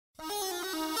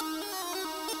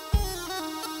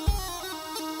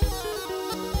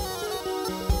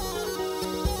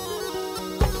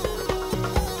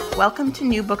welcome to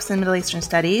New Books in Middle Eastern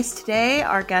Studies. Today,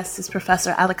 our guest is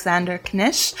Professor Alexander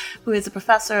Knish, who is a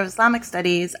professor of Islamic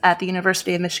Studies at the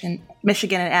University of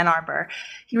Michigan in Ann Arbor.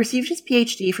 He received his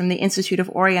PhD from the Institute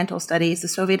of Oriental Studies, the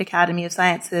Soviet Academy of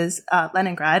Sciences,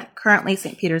 Leningrad, currently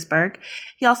St. Petersburg.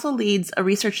 He also leads a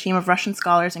research team of Russian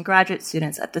scholars and graduate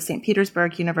students at the St.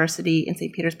 Petersburg University in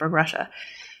St. Petersburg, Russia.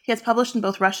 He has published in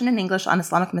both Russian and English on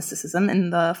Islamic mysticism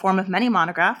in the form of many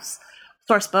monographs,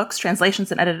 source books,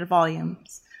 translations, and edited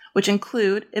volumes, which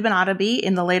include Ibn Arabi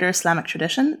in the Later Islamic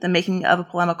Tradition, The Making of a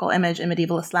Polemical Image in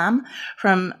Medieval Islam,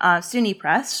 from SUNY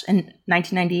Press in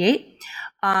 1998,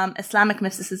 Islamic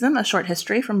Mysticism, A Short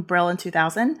History from Brill in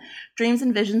 2000, Dreams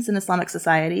and Visions in Islamic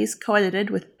Societies, co-edited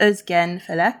with Özgen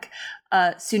Felek,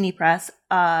 SUNY Press,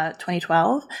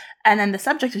 2012, and then the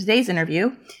subject of today's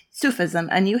interview, Sufism,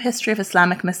 A New History of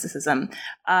Islamic Mysticism,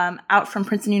 out from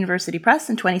Princeton University Press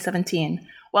in 2017.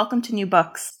 Welcome to New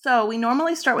Books. So we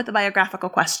normally start with the biographical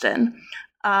question.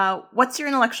 What's your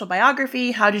intellectual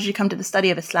biography? How did you come to the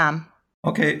study of Islam?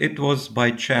 Okay, it was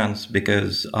by chance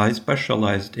because I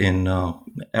specialized in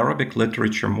Arabic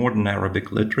literature, modern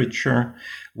Arabic literature,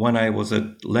 when I was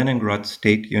at Leningrad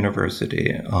State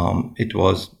University. It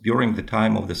was during the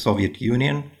time of the Soviet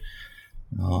Union,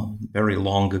 very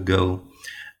long ago,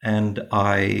 and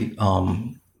I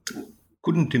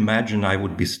couldn't imagine I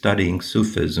would be studying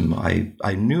Sufism.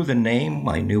 I knew the name,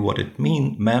 I knew what it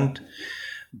meant,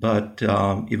 but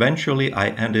eventually I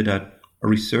ended up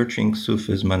researching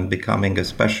Sufism and becoming a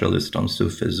specialist on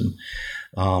Sufism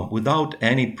without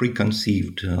any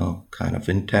preconceived kind of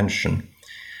intention.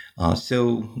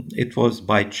 So it was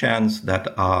by chance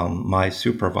that my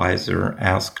supervisor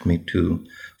asked me to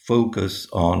focus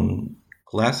on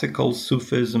classical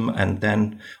Sufism and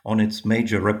then on its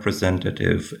major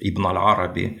representative, Ibn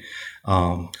al-Arabi,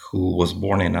 who was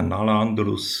born in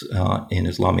Al-Andalus in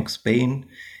Islamic Spain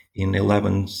in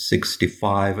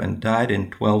 1165 and died in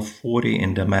 1240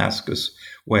 in Damascus,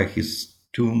 where his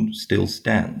tomb still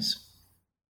stands.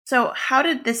 So how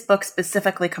did this book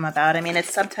specifically come about? I mean,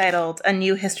 it's subtitled A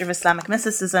New History of Islamic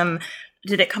Mysticism.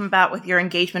 Did it come about with your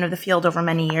engagement of the field over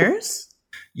many years?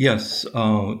 Yes,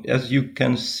 as you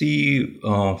can see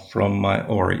from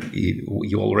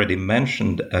you already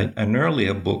mentioned an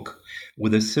earlier book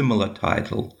with a similar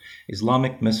title,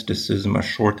 Islamic Mysticism, A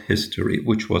Short History,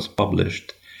 which was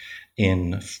published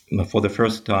for the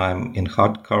first time in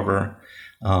hardcover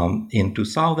in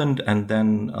 2000, and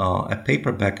then a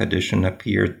paperback edition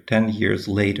appeared 10 years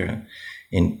later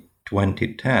in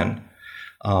 2010.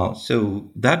 So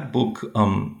that book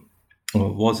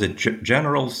was a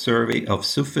general survey of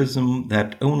Sufism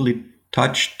that only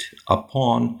touched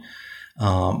upon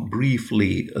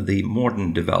briefly the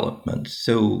modern developments.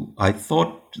 So I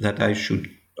thought that I should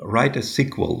write a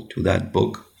sequel to that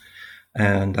book.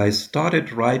 And I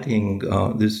started writing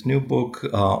this new book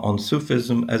on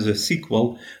Sufism as a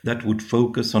sequel that would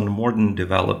focus on modern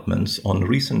developments, on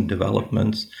recent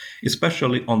developments,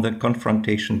 especially on the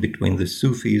confrontation between the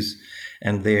Sufis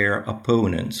and their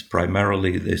opponents,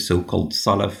 primarily the so-called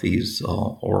Salafis,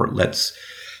 or let's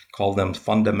call them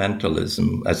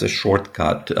fundamentalism as a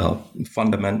shortcut,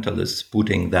 fundamentalists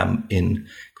putting them in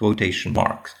quotation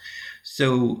marks.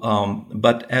 So,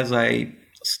 but as I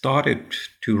started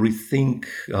to rethink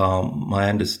my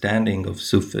understanding of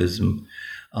Sufism,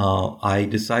 I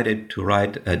decided to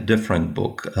write a different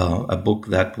book, a book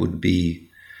that would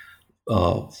be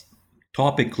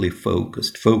topically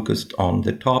focused on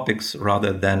the topics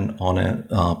rather than on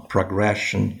a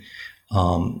progression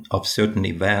of certain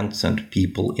events and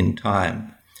people in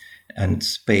time and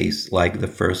space like the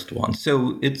first one.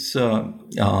 So it's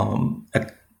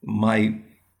my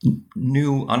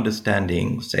new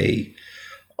understanding, say,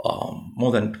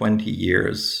 more than 20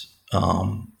 years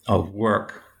of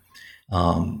work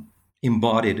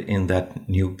embodied in that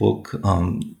new book.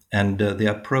 And the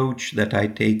approach that I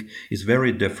take is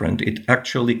very different. It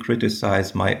actually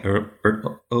criticized my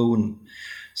own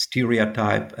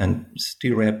stereotypes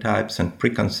and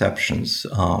preconceptions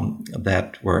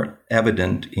that were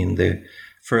evident in the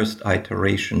first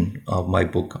iteration of my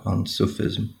book on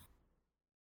Sufism.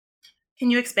 Can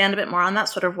you expand a bit more on that?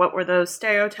 Sort of what were those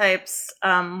stereotypes?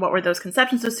 What were those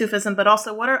conceptions of Sufism? But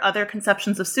also, what are other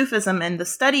conceptions of Sufism in the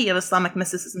study of Islamic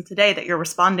mysticism today that you're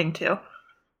responding to?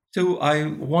 So I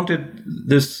wanted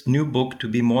this new book to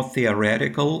be more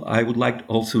theoretical. I would like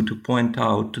also to point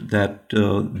out that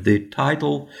the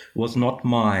title was not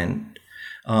mine.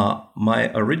 My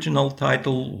original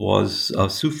title was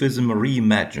Sufism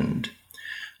Reimagined.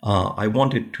 I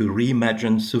wanted to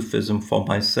reimagine Sufism for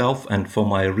myself and for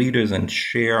my readers and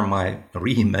share my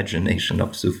reimagination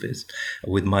of Sufism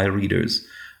with my readers.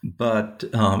 But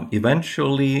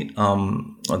eventually,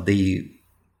 the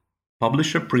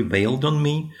publisher prevailed on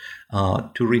me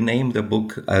to rename the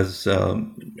book as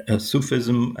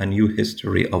Sufism, A New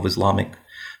History of Islamic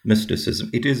Mysticism.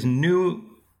 It is new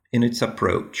in its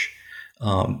approach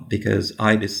because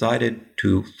I decided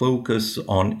to focus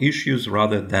on issues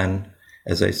rather than,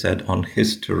 as I said, on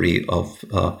history of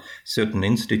certain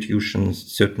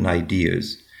institutions, certain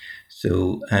ideas.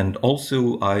 So, and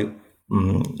also I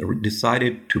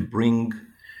decided to bring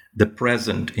the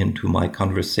present into my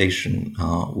conversation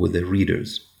with the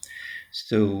readers.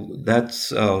 So that's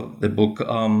the book.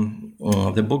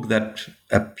 The book that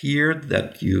appeared,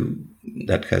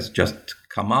 that has just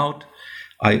come out.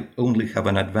 I only have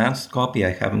an advanced copy.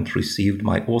 I haven't received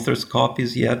my author's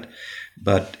copies yet,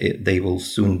 but they will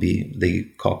soon be. The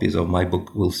copies of my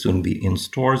book will soon be in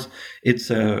stores.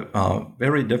 It's a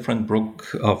very different book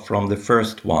from the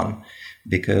first one,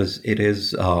 because it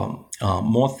is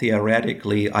more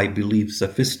theoretically, I believe,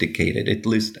 sophisticated. At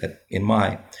least in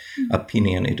my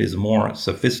opinion, it is more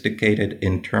sophisticated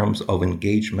in terms of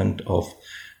engagement of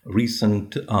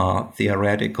recent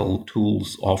theoretical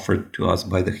tools offered to us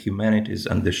by the humanities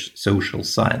and the social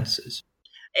sciences.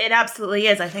 It absolutely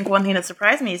is. I think one thing that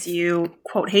surprised me is you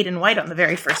quote Hayden White on the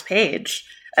very first page,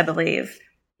 I believe.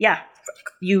 Yeah,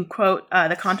 you quote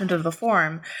the content of the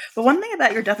form. But one thing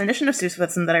about your definition of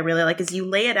Sufism that I really like is you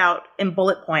lay it out in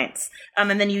bullet points.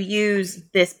 And then you use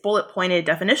this bullet-pointed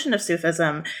definition of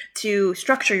Sufism to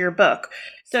structure your book.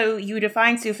 So you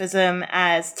define Sufism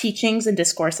as teachings and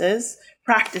discourses,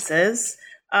 practices,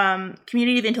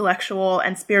 community of intellectual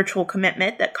and spiritual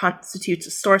commitment that constitutes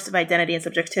a source of identity and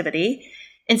subjectivity,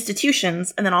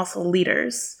 institutions, and then also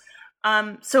leaders.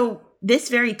 So this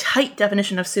very tight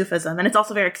definition of Sufism, and it's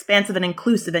also very expansive and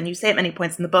inclusive, and you say at many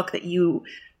points in the book that you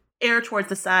err towards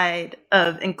the side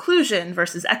of inclusion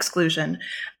versus exclusion.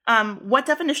 What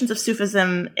definitions of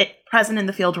Sufism present in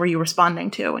the field were you responding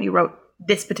to when you wrote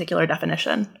this particular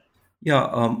definition?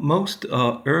 Yeah, most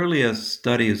earliest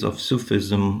studies of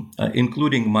Sufism,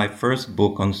 including my first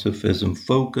book on Sufism,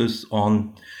 focus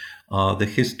on the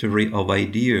history of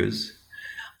ideas.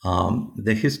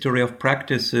 The history of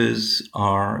practices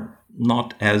are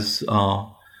not as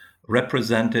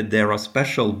represented. There are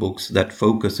special books that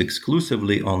focus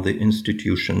exclusively on the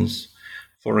institutions.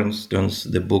 For instance,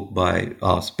 the book by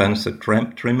Spencer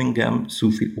Trimingham,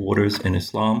 Sufi Orders in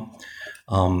Islam,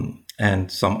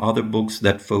 and some other books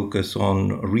that focus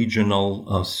on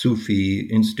regional Sufi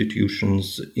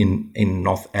institutions in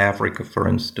North Africa, for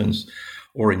instance,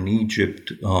 or in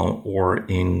Egypt, or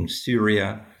in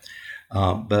Syria.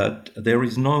 But there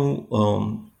is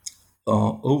no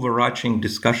overarching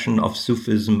discussion of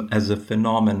Sufism as a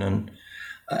phenomenon,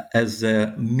 as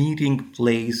a meeting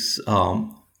place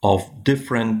of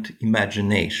different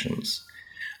imaginations.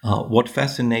 What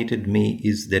fascinated me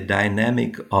is the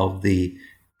dynamic of the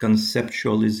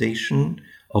conceptualization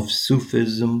of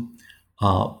Sufism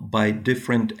by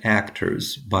different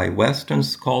actors, by Western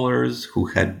scholars who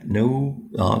had no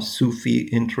Sufi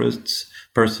interests,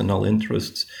 personal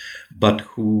interests, but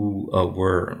who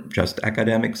were just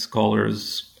academic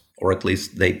scholars, or at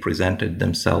least they presented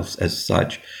themselves as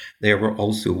such. There were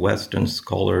also Western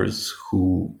scholars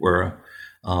who were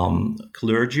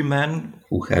clergymen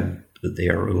who had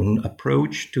their own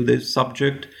approach to this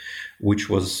subject, which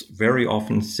was very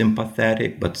often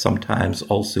sympathetic, but sometimes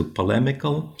also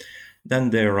polemical.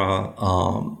 Then there are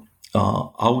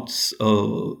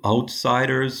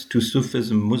outsiders to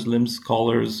Sufism, Muslim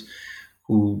scholars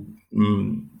who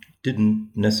didn't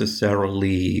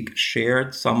necessarily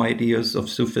share some ideas of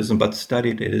Sufism, but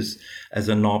studied it as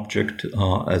an object,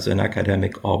 as an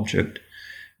academic object.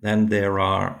 Then there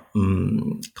are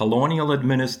colonial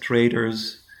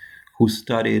administrators who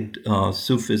studied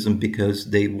Sufism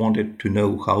because they wanted to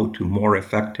know how to more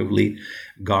effectively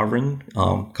govern,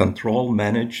 control,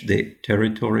 manage the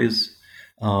territories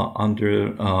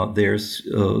under their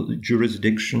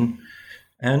jurisdiction.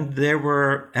 And there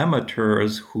were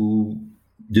amateurs who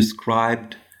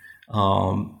described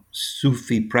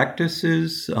Sufi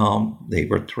practices. They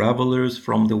were travelers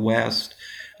from the West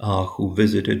who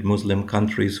visited Muslim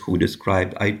countries, who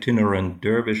described itinerant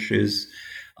dervishes,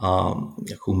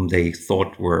 whom they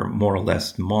thought were more or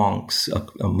less monks,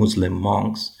 Muslim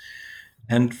monks.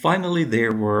 And finally,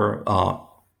 there were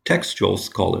textual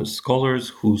scholars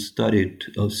who studied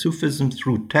Sufism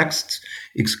through texts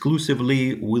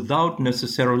exclusively without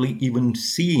necessarily even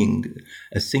seeing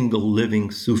a single living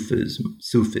Sufi.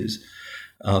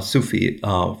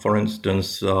 For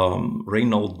instance,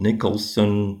 Reynold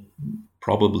Nicholson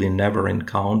probably never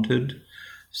encountered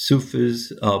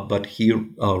Sufis, but he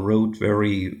wrote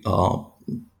very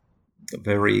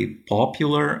very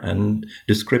popular and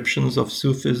descriptions of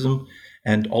Sufism,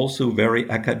 and also very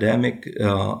academic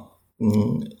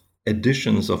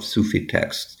editions of Sufi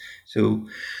texts. So,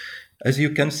 as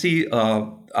you can see,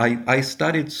 I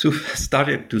started to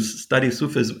study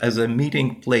Sufism as a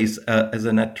meeting place, as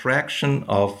an attraction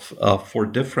for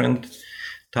different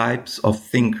types of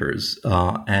thinkers,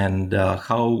 and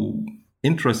how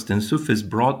interest in Sufis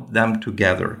brought them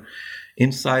together.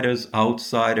 Insiders,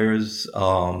 outsiders,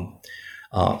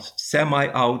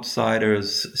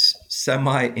 semi-outsiders,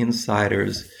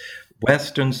 semi-insiders,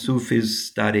 Western Sufis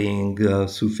studying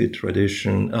Sufi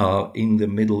tradition in the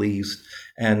Middle East,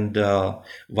 and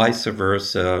vice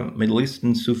versa, Middle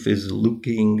Eastern Sufis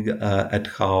looking at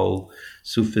how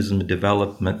Sufism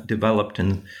developed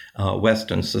in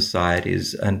Western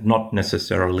societies and not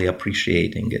necessarily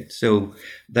appreciating it. So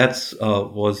that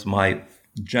was my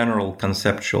general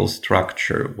conceptual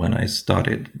structure when I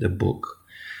started the book.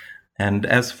 And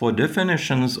as for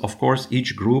definitions, of course,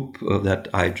 each group that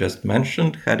I just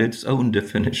mentioned had its own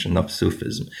definition of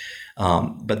Sufism.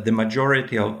 But the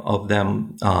majority of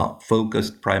them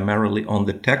focused primarily on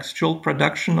the textual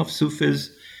production of Sufis,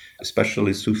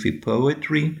 especially Sufi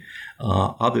poetry.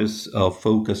 Others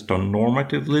focused on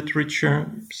normative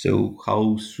literature, so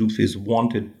how Sufis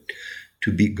wanted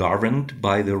to be governed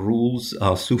by the rules,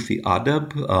 Sufi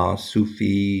adab,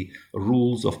 Sufi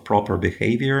rules of proper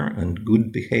behavior and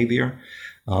good behavior,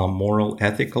 moral,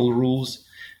 ethical rules.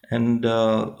 And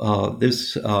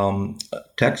this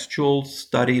textual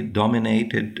study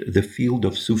dominated the field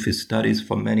of Sufi studies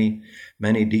for many,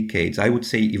 many decades. I would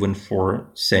say even for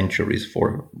centuries,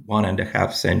 for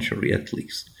 1.5 centuries at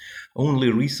least. Only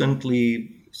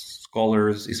recently,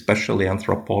 scholars, especially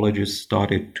anthropologists,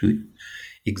 started to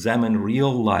examine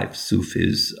real-life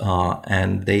Sufis,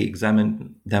 and they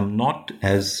examine them not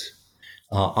as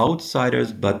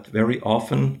outsiders, but very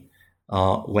often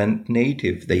when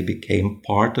native, they became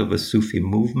part of a Sufi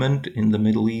movement in the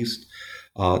Middle East,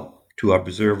 to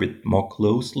observe it more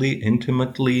closely,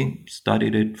 intimately,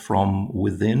 studied it from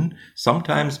within,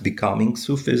 sometimes becoming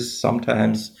Sufis,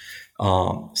 sometimes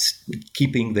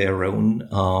keeping their own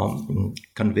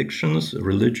convictions,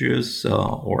 religious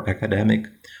or academic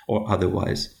or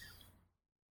otherwise.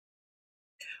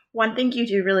 One thing you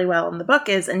do really well in the book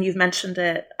is, and you've mentioned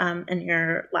it in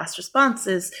your last response,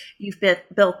 is you've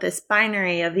built this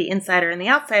binary of the insider and the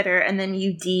outsider, and then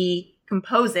you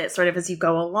decompose it sort of as you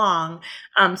go along,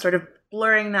 sort of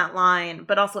blurring that line,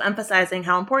 but also emphasizing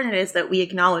how important it is that we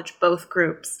acknowledge both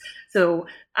groups. So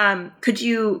could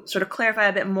you sort of clarify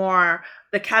a bit more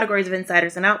the categories of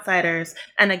insiders and outsiders,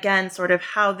 and again, sort of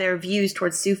how their views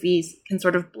towards Sufis can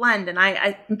sort of blend? And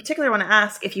I in particular want to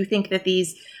ask if you think that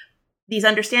these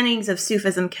understandings of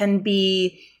Sufism can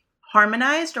be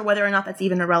harmonized, or whether or not that's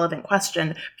even a relevant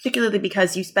question, particularly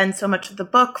because you spend so much of the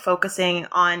book focusing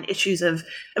on issues of,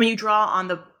 you draw on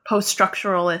the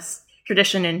post-structuralist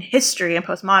tradition in history and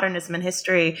postmodernism in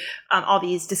history, all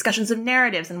these discussions of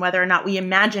narratives and whether or not we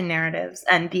imagine narratives.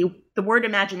 And the word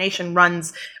imagination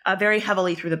runs very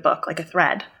heavily through the book, like a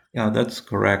thread. Yeah, that's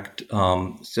correct.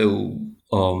 So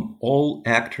all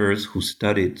actors who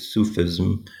studied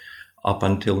Sufism up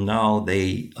until now,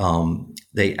 they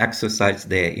exercised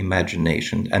their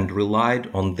imagination and relied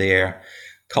on their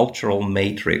cultural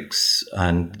matrix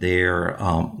and their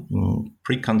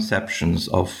preconceptions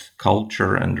of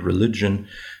culture and religion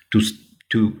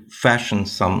to fashion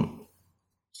some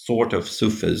sort of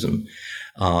Sufism.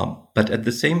 But at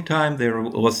the same time, there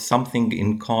was something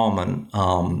in common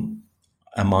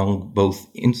among both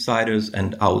insiders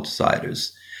and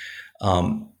outsiders.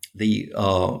 The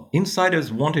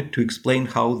insiders wanted to explain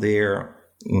how their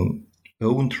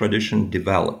own tradition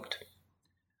developed,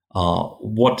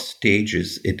 what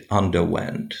stages it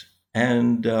underwent.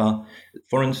 And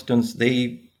for instance,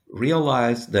 they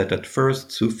realized that at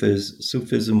first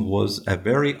Sufism was a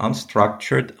very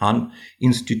unstructured,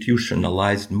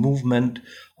 uninstitutionalized movement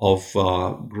of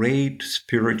great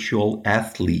spiritual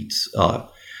athletes,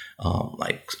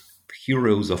 like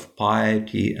heroes of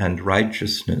piety and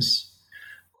righteousness,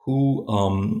 who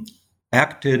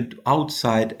acted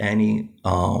outside any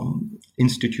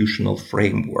institutional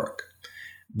framework.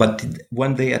 But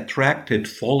when they attracted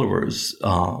followers,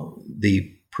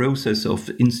 the process of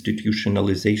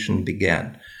institutionalization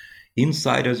began.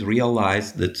 Insiders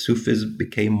realized that Sufism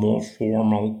became more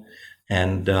formal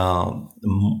and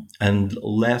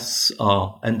less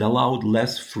and allowed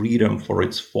less freedom for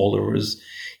its followers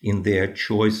in their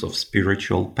choice of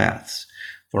spiritual paths.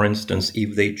 For instance,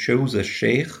 if they chose a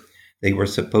sheikh, They were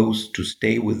supposed to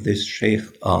stay with this sheikh,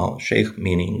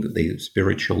 meaning the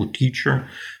spiritual teacher.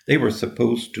 They were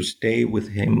supposed to stay with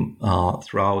him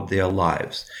throughout their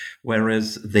lives.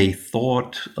 Whereas they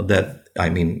thought that,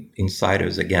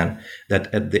 insiders again,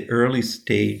 that at the early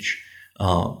stage,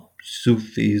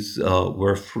 Sufis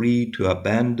were free to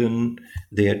abandon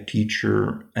their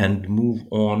teacher and move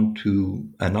on to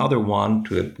another one,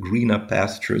 to greener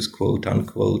pastures, quote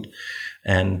unquote,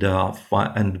 and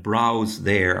browse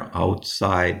there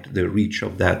outside the reach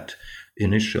of that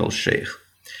initial sheikh.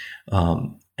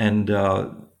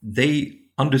 They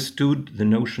understood the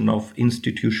notion of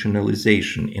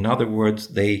institutionalization. In other words,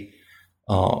 they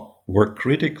were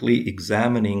critically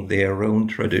examining their own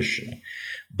tradition.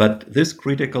 But this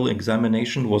critical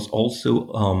examination was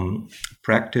also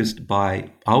practiced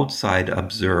by outside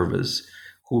observers,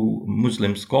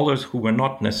 Muslim scholars who were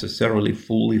not necessarily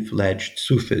fully fledged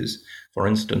Sufis. For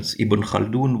instance, Ibn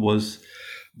Khaldun was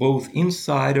both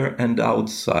insider and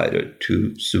outsider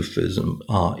to Sufism.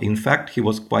 In fact, he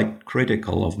was quite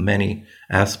critical of many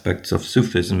aspects of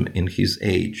Sufism in his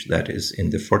age, that is,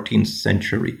 in the 14th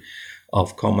century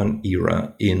of Common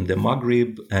Era, in the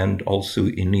Maghrib and also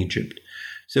in Egypt.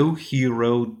 So he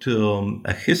wrote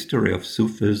a history of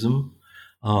Sufism,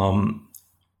 and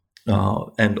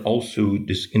also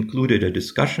included a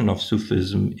discussion of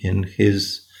Sufism in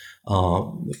his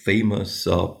famous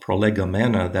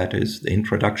Prolegomena, that is the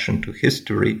introduction to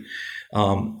history.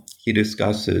 He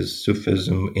discusses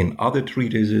Sufism in other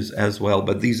treatises as well,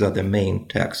 but these are the main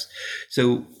texts.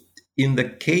 So in the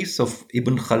case of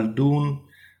Ibn Khaldun,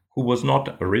 who was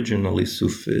not originally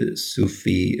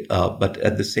Sufi, but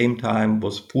at the same time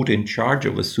was put in charge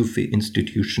of a Sufi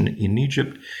institution in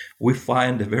Egypt, we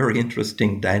find a very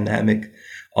interesting dynamic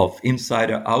of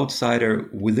insider-outsider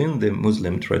within the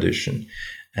Muslim tradition.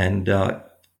 And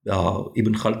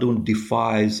Ibn Khaldun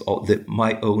defies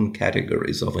my own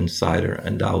categories of insider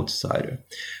and outsider.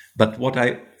 But what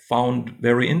I found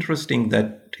very interesting,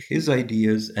 that his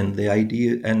ideas and the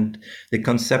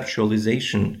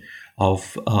conceptualization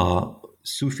of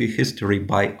Sufi history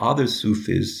by other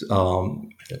Sufis.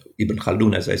 Ibn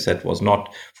Khaldun, as I said, was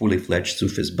not fully fledged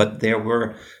Sufis, but there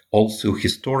were also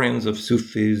historians of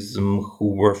Sufism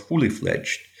who were fully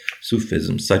fledged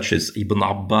Sufism, such as Ibn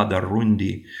Abbad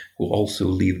al-Rundi, who also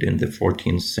lived in the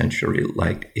 14th century,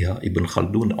 like Ibn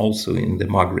Khaldun, also in the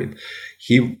Maghrib.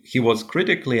 He was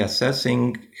critically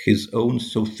assessing his own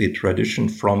Sufi tradition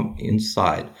from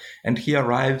inside, and he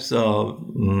arrives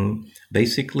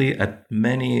basically at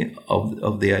many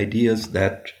of the ideas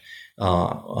that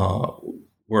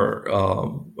were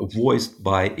voiced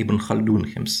by Ibn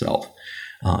Khaldun himself.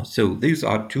 So these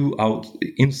are two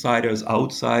insiders,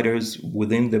 outsiders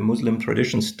within the Muslim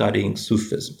tradition studying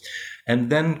Sufism. And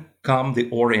then come the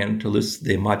Orientalists,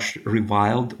 the much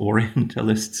reviled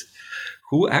Orientalists,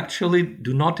 who actually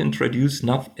do not introduce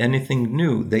anything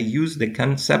new. They use the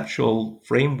conceptual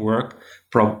framework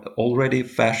already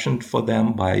fashioned for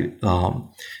them by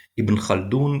Ibn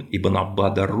Khaldun, Ibn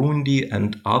Abbad al-Rundi,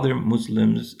 and other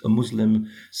Muslim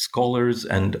scholars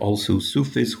and also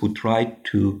Sufis who tried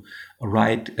to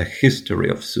write a history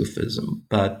of Sufism.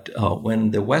 But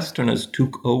when the Westerners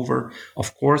took over,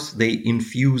 of course, they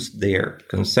infused their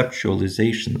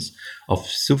conceptualizations of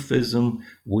Sufism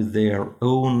with their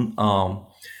own,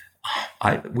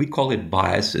 we call it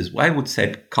biases. I would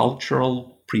say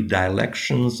cultural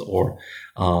predilections, or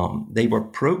they were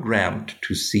programmed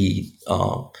to see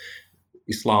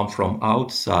Islam from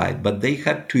outside, but they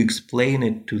had to explain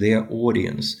it to their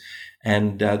audience.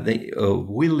 And they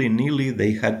willy-nilly,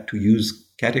 they had to use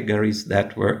categories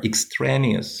that were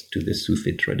extraneous to the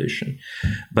Sufi tradition.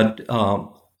 But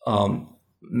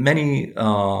many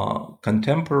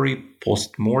contemporary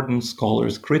postmodern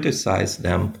scholars criticize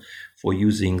them for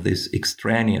using these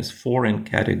extraneous foreign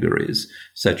categories,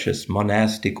 such as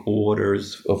monastic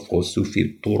orders for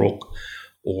Sufi turuq,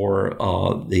 or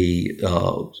the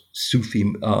Sufi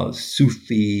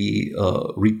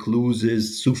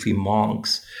recluses, Sufi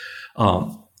monks.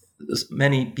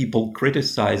 Many people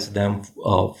criticize them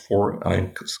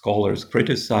scholars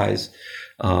criticize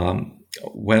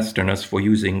Westerners for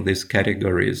using these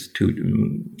categories to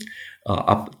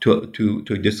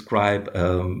describe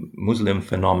Muslim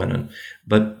phenomenon.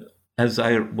 But as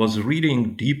I was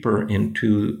reading deeper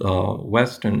into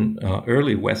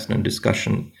early Western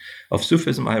discussion of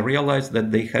Sufism, I realized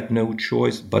that they had no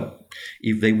choice, but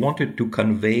if they wanted to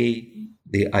convey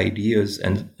the ideas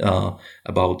and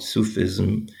about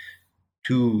Sufism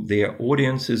to their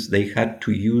audiences, they had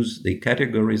to use the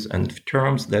categories and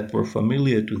terms that were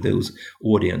familiar to those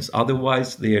audience.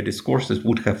 Otherwise, their discourses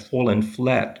would have fallen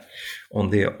flat on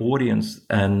their audience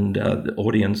and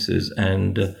audiences,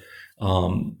 and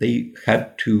they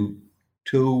had to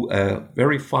toe a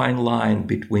very fine line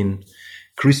between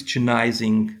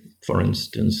Christianizing, for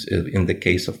instance, in the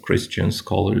case of Christian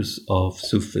scholars of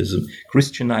Sufism,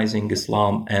 Christianizing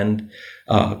Islam and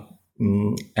at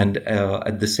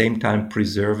the same time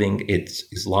preserving its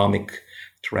Islamic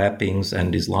trappings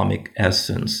and Islamic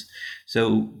essence.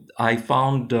 So I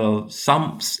found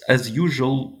as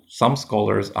usual, some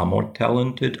scholars are more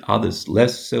talented, others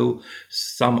less so.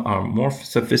 Some are more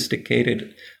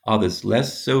sophisticated, others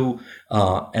less so,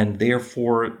 and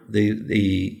therefore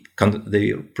the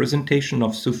presentation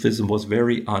of Sufism was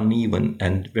very uneven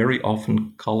and very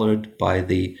often colored by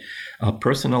the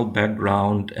personal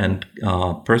background and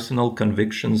personal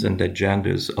convictions and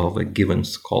agendas of a given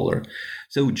scholar.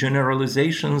 So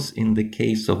generalizations in the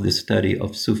case of the study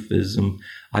of Sufism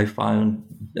I found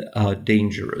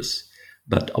dangerous.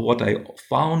 But what I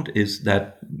found is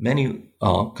that many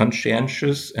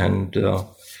conscientious and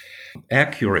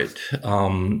accurate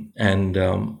and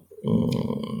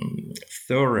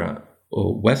thorough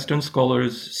Western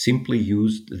scholars simply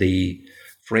used the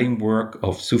framework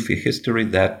of Sufi history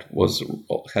that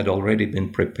had already been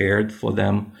prepared for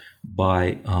them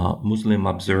by Muslim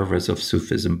observers of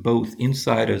Sufism, both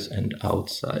insiders and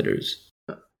outsiders.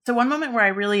 So one moment where I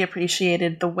really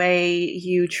appreciated the way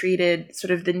you treated sort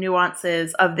of the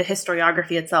nuances of the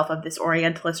historiography itself of this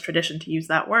Orientalist tradition, to use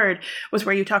that word, was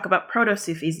where you talk about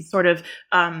proto-Sufis, sort of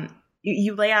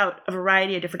you lay out a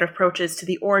variety of different approaches to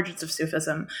the origins of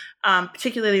Sufism,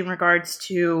 particularly in regards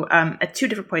to, at two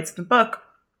different points in the book,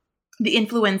 the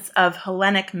influence of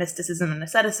Hellenic mysticism and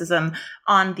asceticism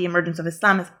on the emergence of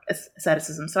Islamic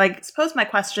asceticism. So I suppose my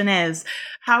question is,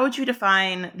 how would you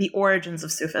define the origins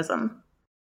of Sufism?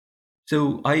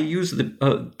 So I use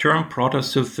the term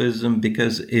proto-Sufism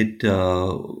because it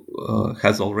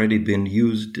has already been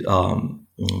used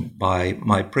by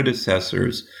my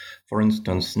predecessors. For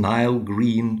instance, Niall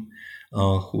Green,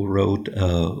 who wrote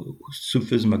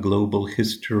Sufism, A Global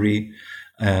History,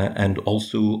 and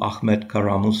also Ahmed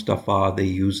Kara Mustafa, they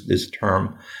used this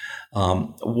term.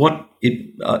 What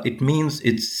it means,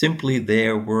 it's simply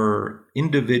there were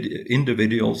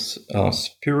individuals,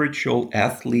 spiritual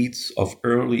athletes of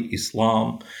early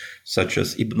Islam, such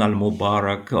as Ibn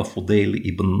al-Mubarak, Fudail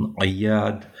ibn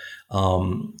Ayyad,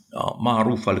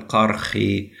 Ma'ruf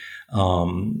al-Qarhi,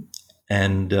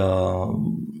 and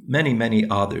many, many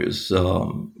others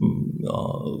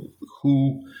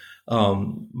who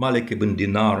Malik ibn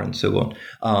Dinar and so on.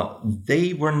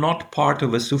 They were not part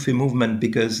of a Sufi movement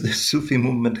because the Sufi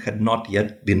movement had not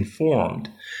yet been formed.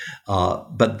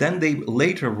 But then they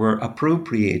later were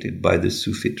appropriated by the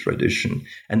Sufi tradition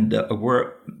and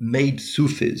were made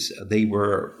Sufis. They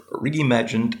were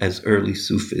reimagined as early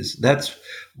Sufis. That's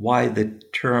why the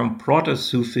term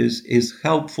proto-Sufis is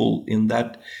helpful in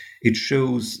that it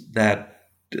shows that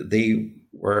they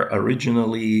were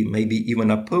originally maybe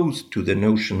even opposed to the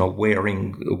notion of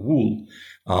wearing wool,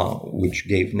 which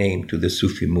gave name to the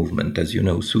Sufi movement. As you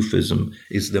know, Sufism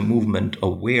is the movement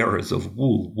of wearers of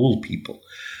wool people.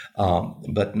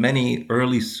 But many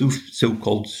early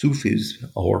so-called Sufis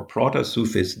or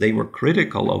proto-Sufis, they were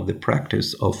critical of the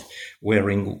practice of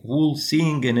wearing wool,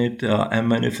 seeing in it a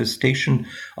manifestation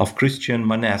of Christian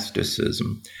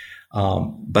monasticism.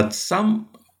 But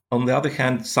on the other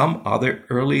hand, some other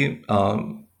early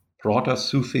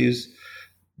proto-Sufis,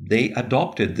 they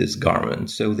adopted this garment.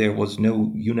 So there was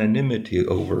no unanimity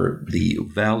over the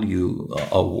value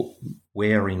of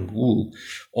wearing wool.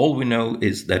 All we know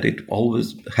is that it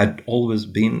had always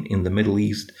been in the Middle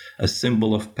East a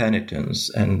symbol of penitence.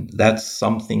 And that's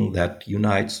something that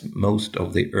unites most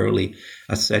of the early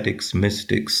ascetics,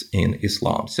 mystics in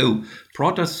Islam. So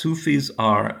proto-Sufis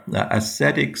are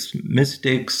ascetics,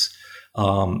 mystics,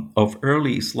 of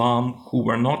early Islam who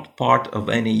were not part of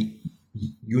any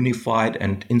unified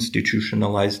and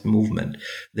institutionalized movement.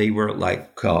 They were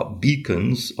like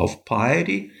beacons of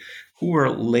piety who were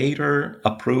later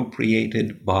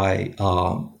appropriated by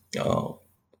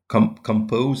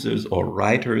composers or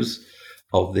writers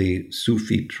of the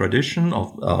Sufi tradition,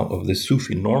 of the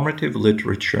Sufi normative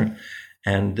literature,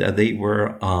 and they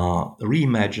were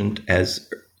reimagined as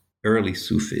early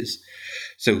Sufis.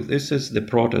 So this is the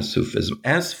proto-Sufism.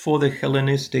 As for the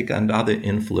Hellenistic and other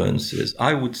influences,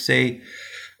 I would say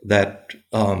that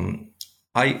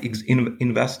I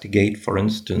investigate, for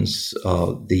instance,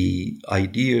 the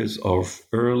ideas of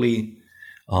early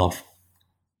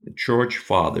church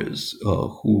fathers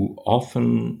who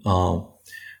often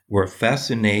were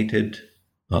fascinated,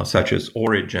 such as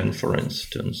Origen, for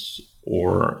instance,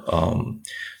 or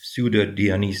Pseudo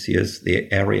Dionysius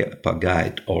the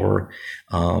Areopagite, or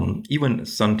even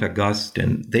St.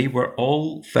 Augustine. They were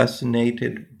all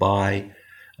fascinated by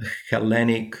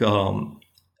Hellenic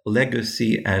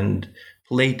legacy and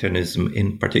Platonism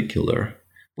in particular.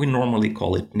 We normally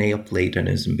call it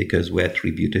Neoplatonism because we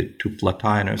attribute it to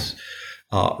Plotinus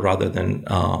rather than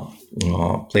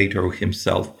Plato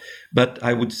himself. But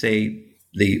I would say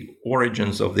the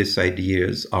origins of these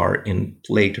ideas are in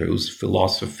Plato's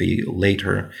philosophy.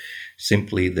 Later,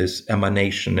 simply this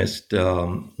emanationist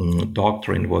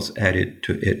doctrine was added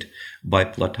to it by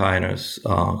Plotinus,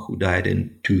 who died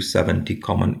in 270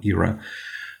 Common Era.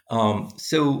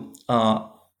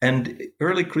 And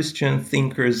early Christian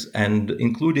thinkers, and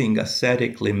including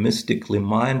ascetically, mystically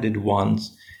minded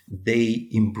ones, they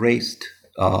embraced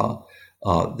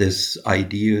these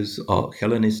ideas,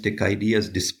 Hellenistic ideas,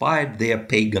 despite their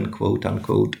pagan,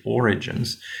 quote-unquote,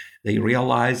 origins. They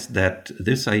realized that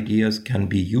these ideas can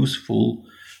be useful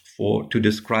to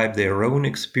describe their own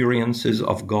experiences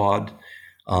of God,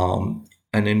 and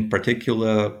in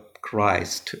particular,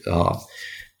 Christ.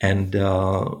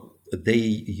 They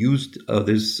used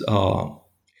this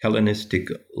Hellenistic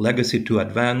legacy to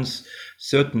advance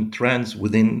certain trends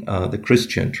within the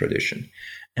Christian tradition.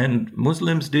 And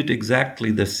Muslims did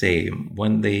exactly the same.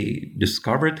 When they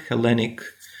discovered Hellenic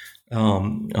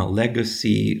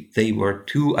legacy, they were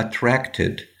too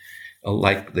attracted,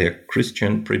 like their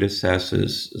Christian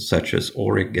predecessors, such as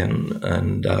Origen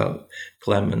and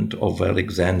Clement of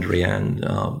Alexandria and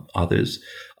others.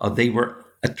 They were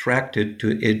attracted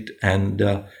to it,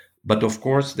 but of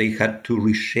course they had to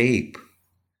reshape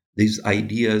these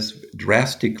ideas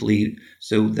drastically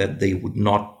so that they would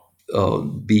not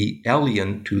be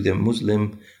alien to the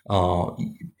Muslim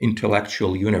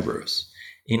intellectual universe.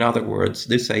 In other words,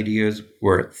 these ideas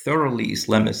were thoroughly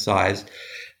Islamicized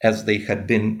as they had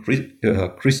been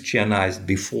Christianized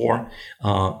before,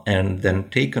 and then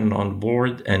taken on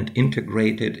board and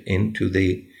integrated into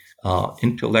the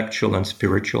intellectual and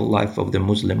spiritual life of the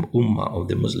Muslim Ummah, of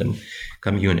the Muslim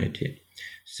community.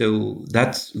 So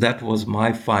that was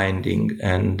my finding,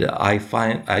 and I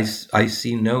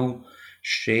see no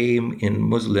shame in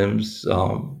Muslims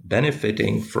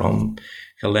benefiting from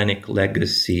Hellenic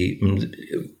legacy.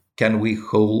 Can we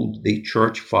hold the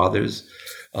church fathers,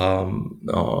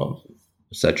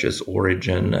 such as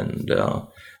Origen and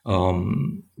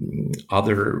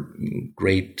other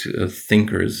great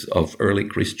thinkers of early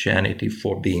Christianity,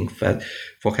 for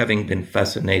having been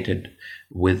fascinated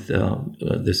with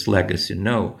this legacy?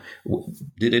 No.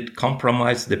 Did it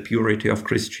compromise the purity of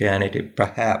Christianity?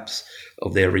 Perhaps,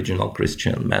 of the original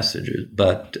Christian messages,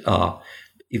 but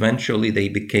eventually they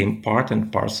became part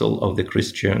and parcel of the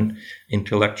Christian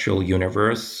intellectual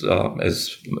universe,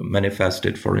 as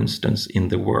manifested, for instance, in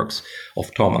the works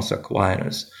of Thomas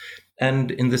Aquinas.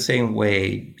 And in the same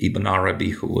way, Ibn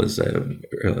Arabi, who was an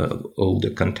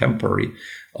older contemporary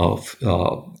of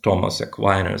Thomas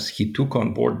Aquinas, he took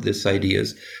on board these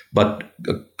ideas, but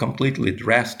completely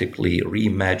drastically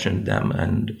reimagined them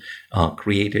and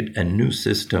created a new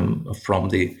system from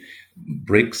the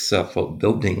bricks for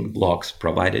building blocks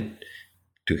provided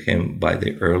to him by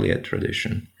the earlier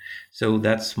tradition. So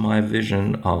that's my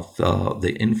vision of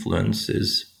the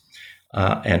influences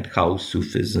and how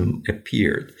Sufism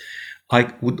appeared.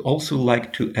 I would also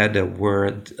like to add a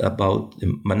word about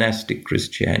monastic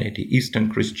Christianity. Eastern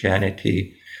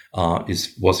Christianity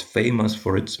was famous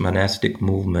for its monastic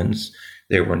movements.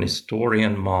 There were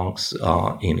Nestorian monks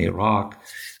in Iraq.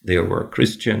 There were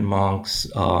Christian monks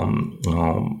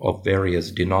of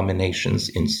various denominations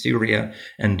in Syria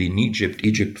and in Egypt.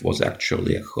 Egypt was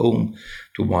actually a home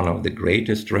to one of the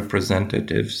greatest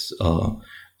representatives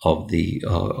of the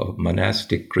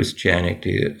monastic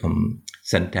Christianity,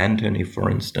 St. Anthony,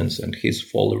 for instance, and his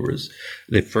followers.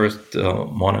 The first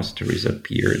monasteries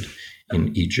appeared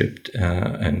in Egypt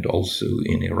and also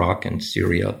in Iraq and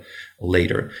Syria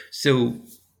later. So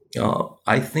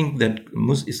I think that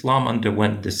Islam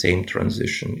underwent the same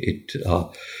transition.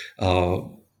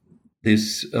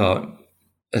 This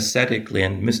ascetically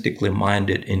and mystically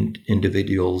minded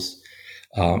individuals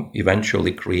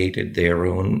eventually created their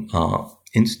own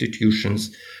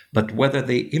institutions, but whether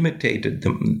they imitated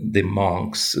the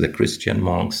monks, the Christian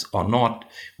monks, or not,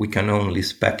 we can only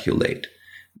speculate.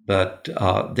 But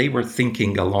they were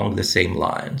thinking along the same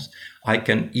lines. I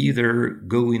can either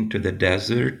go into the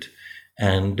desert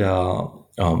and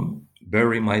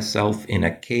bury myself in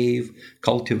a cave,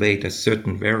 cultivate a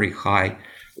certain very high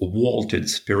vaulted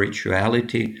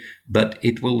spirituality, but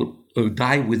it will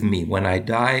die with me. When I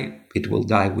die, it will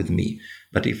die with me.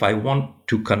 But if I want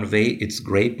to convey its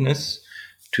greatness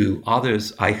to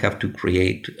others, I have to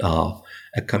create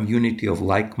a community of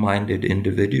like-minded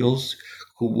individuals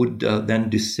who would then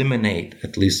disseminate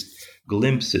at least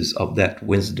glimpses of that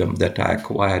wisdom that I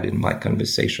acquired in my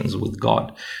conversations with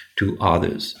God to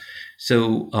others.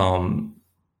 So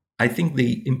I think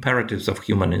the imperatives of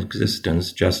human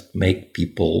existence just make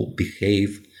people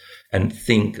behave and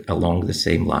think along the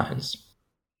same lines.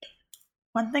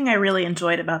 One thing I really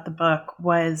enjoyed about the book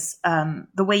was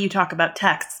the way you talk about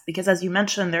texts, because as you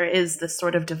mentioned, there is this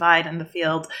sort of divide in the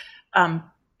field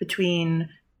between,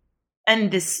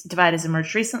 and this divide has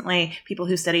emerged recently, people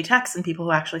who study texts and people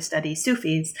who actually study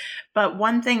Sufis. But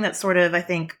one thing that sort of, I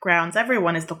think, grounds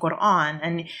everyone is the Quran.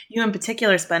 And you in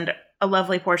particular spend a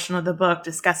lovely portion of the book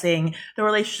discussing the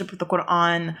relationship with the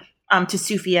Quran to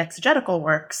Sufi exegetical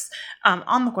works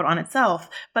on the Quran itself.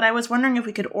 But I was wondering if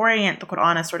we could orient the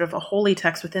Quran as sort of a holy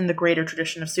text within the greater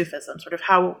tradition of Sufism. Sort of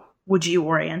how would you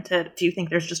orient it? Do you think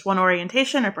there's just one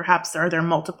orientation, or perhaps are there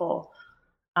multiple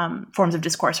forms of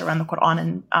discourse around the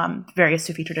Quran and various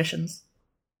Sufi traditions?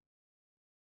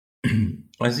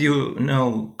 As you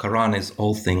know, Quran is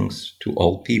all things to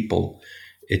all people.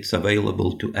 It's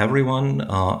available to everyone,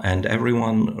 and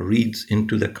everyone reads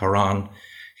into the Quran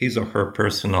his or her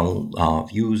personal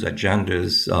views,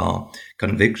 agendas,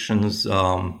 convictions,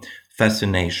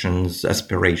 fascinations,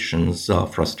 aspirations,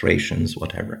 frustrations,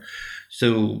 whatever.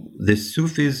 So the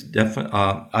Sufis,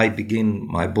 I begin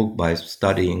my book by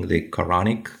studying the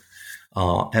Quranic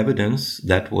evidence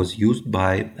that was used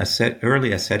by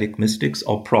early ascetic mystics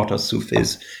or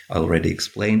proto-Sufis. I already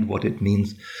explained what it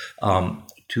means,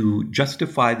 to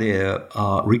justify their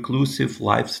reclusive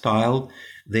lifestyle,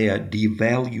 their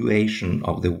devaluation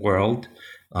of the world,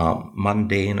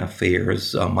 mundane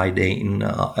affairs, mundane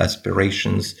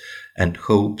aspirations and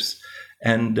hopes,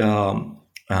 and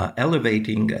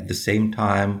elevating at the same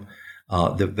time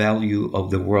the value of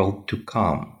the world to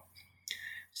come.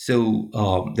 So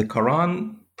the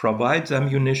Quran provides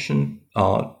ammunition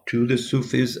to the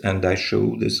Sufis, and I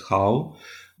show this how,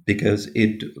 because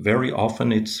it very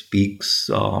often it speaks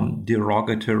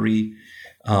derogatory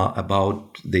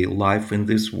about the life in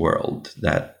this world,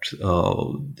 that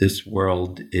this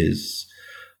world is,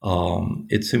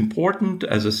 it's important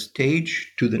as a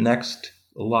stage to the next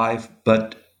life,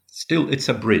 but still it's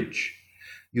a bridge.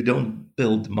 You don't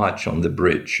build much on the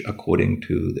bridge, according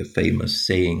to the famous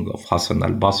saying of Hassan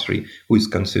al-Basri, who is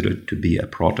considered to be a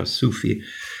proto-Sufi,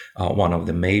 one of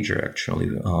the major, actually,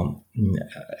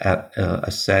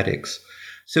 ascetics.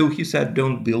 So he said,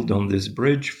 don't build on this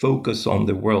bridge, focus on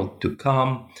the world to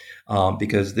come,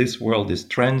 because this world is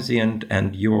transient,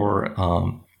 and your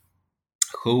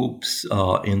hopes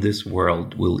in this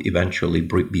world will eventually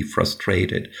be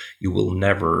frustrated. You will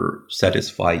never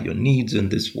satisfy your needs in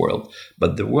this world.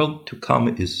 But the world to come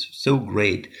is so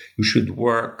great, you should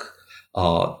work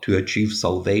to achieve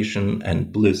salvation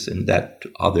and bliss in that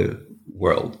other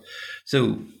world.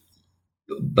 So,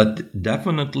 but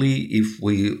definitely if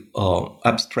we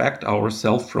abstract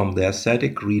ourselves from the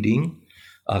ascetic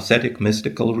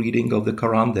mystical reading of the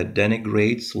Quran that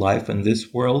denigrates life in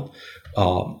this world,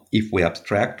 if we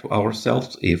abstract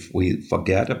ourselves, if we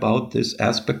forget about these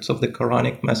aspects of the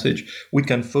Quranic message, we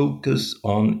can focus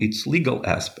on its legal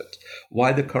aspect.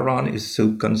 Why the Quran is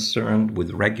so concerned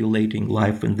with regulating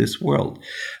life in this world.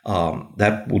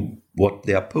 That would what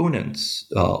the opponents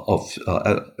of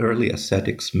early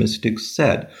ascetics mystics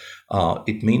said.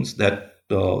 It means that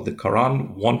the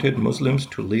Quran wanted Muslims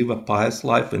to live a pious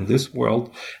life in this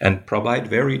world and provide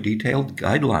very detailed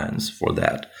guidelines for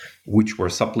that, which were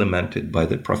supplemented by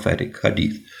the prophetic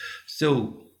hadith.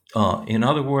 So, in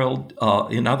other words,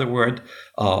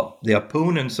 the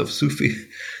opponents of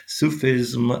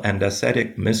Sufism and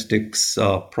ascetic mystics,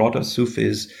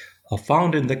 proto-Sufis,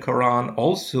 found in the Quran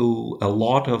also a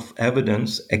lot of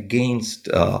evidence against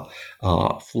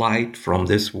flight from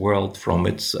this world, from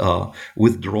its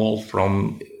withdrawal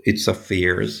from its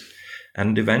affairs.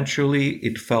 And eventually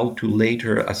it fell to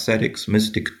later ascetics,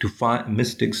 mystics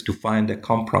to find a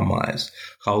compromise,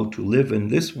 how to live in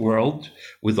this world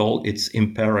with all its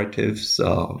imperatives,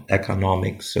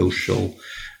 economic, social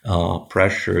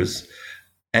pressures,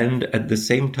 and at the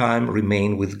same time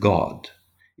remain with God.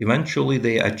 Eventually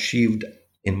they achieved,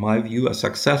 in my view, a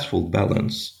successful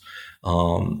balance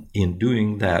in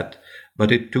doing that,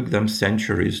 but it took them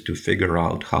centuries to figure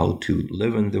out how to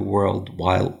live in the world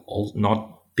while not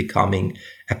becoming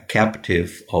a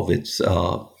captive of its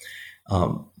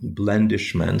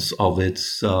blandishments, of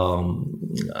its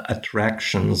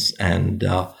attractions and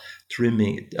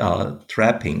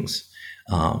trappings,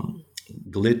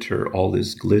 glitter, all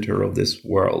this glitter of this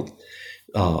world.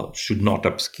 Should not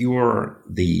obscure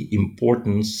the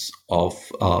importance of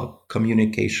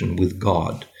communication with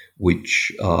God,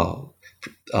 which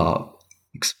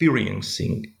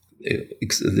experiencing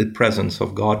the presence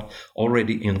of God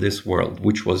already in this world,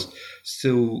 which was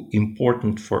so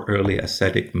important for early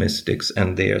ascetic mystics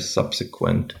and their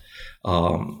subsequent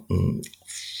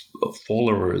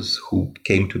followers who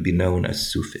came to be known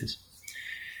as Sufis.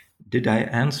 Did I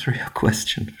answer your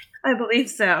question? I believe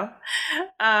so.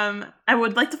 I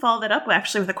would like to follow that up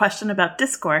actually with a question about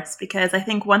discourse, because I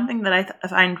think one thing that I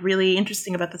find really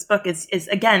interesting about this book is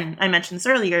again, I mentioned this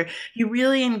earlier, you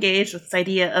really engage with this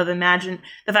idea of the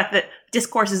fact that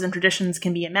discourses and traditions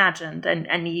can be imagined,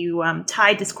 and you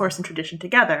tie discourse and tradition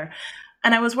together.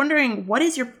 And I was wondering, what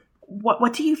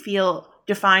do you feel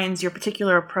defines your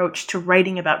particular approach to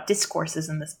writing about discourses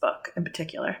in this book in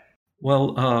particular?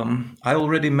 Well, I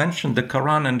already mentioned the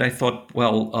Quran, and I thought,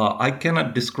 I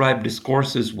cannot describe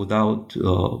discourses without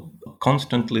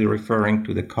constantly referring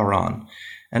to the Quran.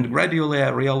 And gradually I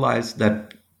realized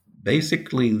that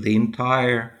basically the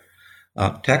entire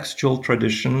textual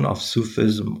tradition of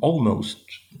Sufism, almost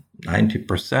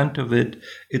 90% of it,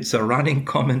 it's a running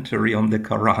commentary on the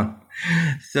Quran.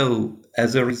 So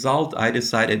as a result, I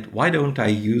decided, why don't I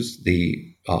use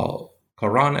the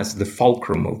Quran as the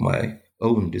fulcrum of my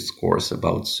own discourse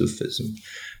about Sufism,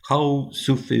 how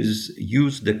Sufis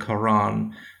use the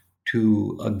Quran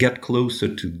to get closer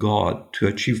to God, to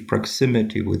achieve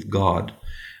proximity with God,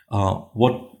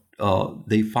 what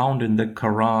they found in the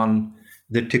Quran,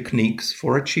 the techniques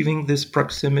for achieving this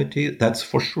proximity. That's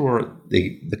for sure.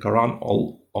 The Quran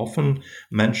often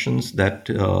mentions that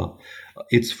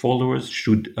its followers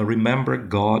should remember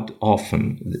God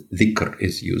often. Dhikr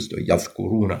is used, or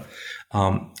yadhkuruna.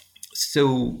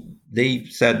 So they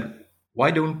said,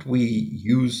 why don't we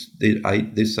use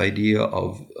this idea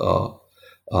of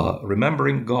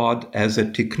remembering God as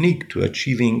a technique to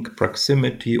achieving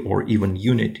proximity or even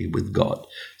unity with God?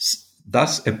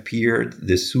 Thus appeared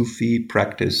the Sufi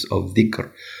practice of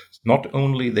dhikr. Not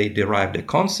only they derived a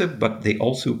concept, but they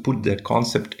also put that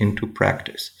concept into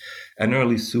practice. An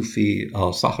early Sufi,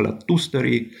 Sahl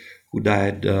al-Tustari, who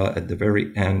died at the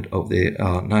very end of the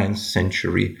 9th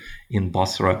century in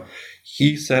Basra,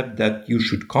 he said that you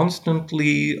should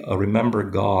constantly remember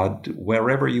God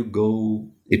wherever you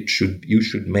go. You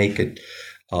should make it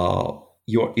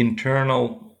your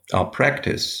internal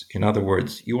practice. In other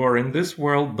words, you are in this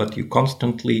world, but you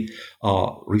constantly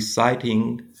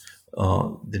reciting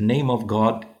the name of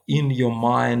God in your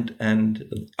mind, and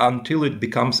until it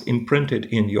becomes imprinted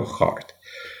in your heart.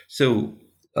 So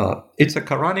it's a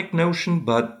Quranic notion,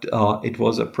 but it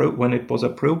was when it was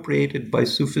appropriated by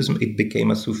Sufism, it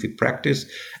became a Sufi practice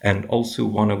and also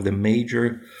one of the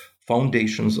major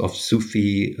foundations of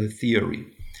Sufi theory.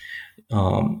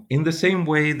 In the same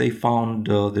way, they found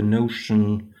the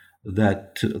notion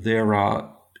that there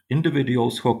are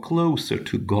individuals who are closer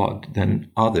to God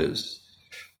than others.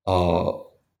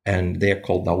 And they're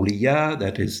called awliya,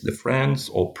 that is the friends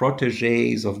or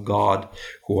proteges of God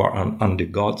who are under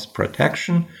God's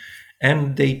protection.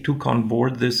 And they took on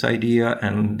board this idea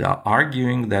and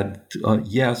arguing that,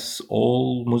 yes,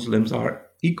 all Muslims are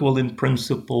equal in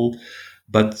principle,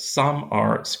 but some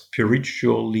are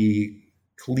spiritually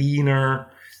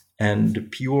cleaner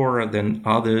and purer than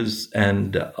others,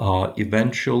 and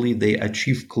eventually they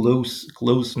achieve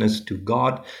closeness to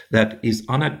God that is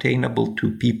unattainable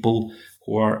to people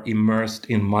who are immersed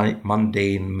in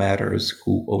mundane matters,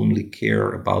 who only care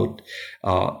about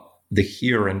the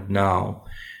here and now.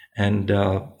 And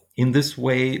in this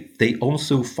way, they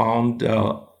also found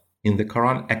in the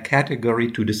Quran a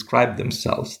category to describe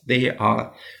themselves. They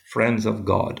are friends of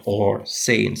God, or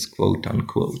saints, quote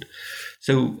unquote.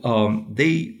 So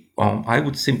I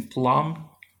would say, plumbed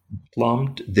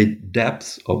the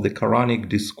depths of the Quranic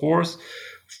discourse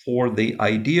for the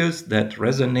ideas that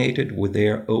resonated with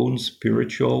their own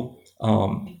spiritual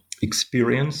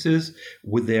experiences,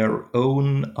 with their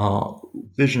own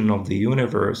vision of the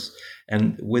universe,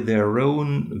 and with their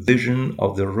own vision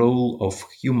of the role of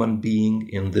human being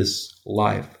in this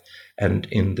life and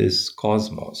in this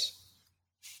cosmos.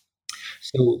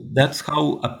 So that's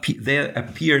how there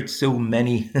appeared so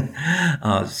many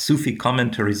Sufi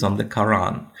commentaries on the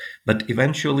Quran. But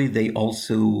eventually they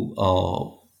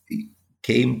also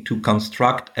came to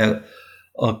construct a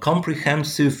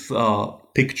comprehensive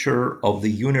picture of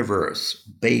the universe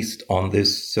based on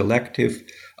this selective,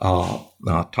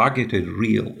 targeted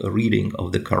reading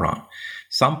of the Quran.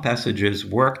 Some passages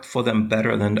worked for them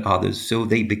better than others, so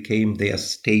they became their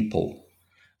staple.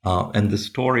 And the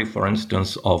story, for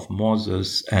instance, of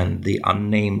Moses and the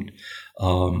unnamed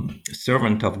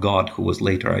servant of God who was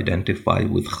later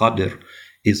identified with Khadir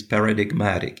is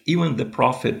paradigmatic. Even the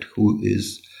prophet who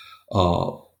is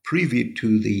privy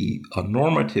to the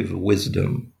normative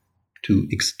wisdom to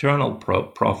external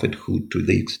prophethood, to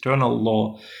the external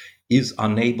law, is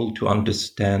unable to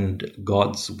understand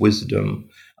God's wisdom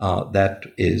that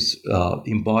is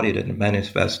embodied and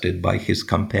manifested by his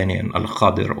companion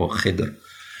Al-Khadir or Khidr.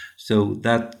 So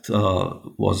that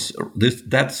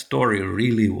that story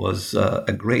really was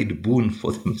a great boon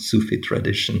for the Sufi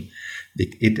tradition.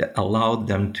 It allowed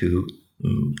them to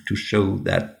show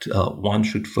that one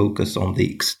should focus on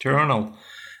the external,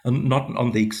 not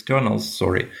on the externals,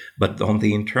 but on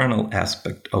the internal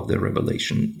aspect of the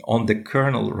revelation, on the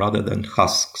kernel rather than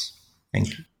husks. Thank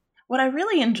you. What I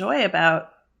really enjoy about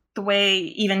the way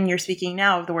even you're speaking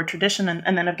now of the word tradition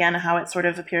and then again how it sort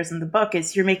of appears in the book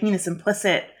is you're making this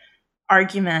implicit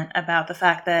argument about the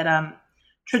fact that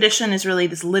tradition is really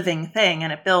this living thing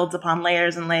and it builds upon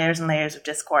layers and layers and layers of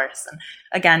discourse. And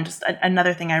again, just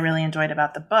another thing I really enjoyed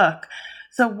about the book.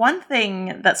 So one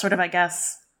thing that sort of, I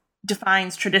guess,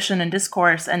 defines tradition and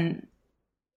discourse and,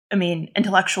 I mean,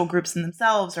 intellectual groups in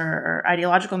themselves or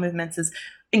ideological movements is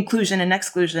inclusion and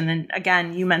exclusion. And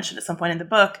again, you mentioned at some point in the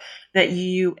book that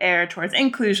you err towards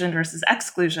inclusion versus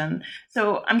exclusion.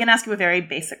 So I'm going to ask you a very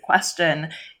basic question.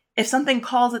 If something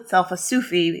calls itself a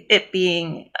Sufi, it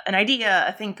being an idea,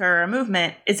 a thinker, a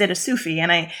movement, is it a Sufi?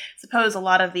 And I suppose a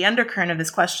lot of the undercurrent of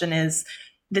this question is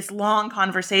this long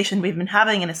conversation we've been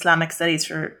having in Islamic studies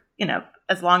for,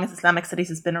 as long as Islamic studies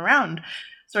has been around,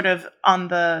 sort of on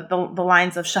the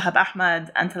lines of Shahab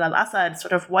Ahmad and Talal Asad,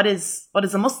 sort of what is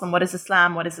a Muslim, what is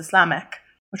Islam, what is Islamic,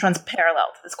 which runs parallel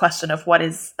to this question of what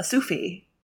is a Sufi.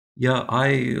 Yeah,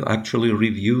 I actually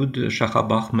reviewed Shahab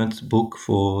Ahmad's book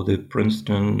for the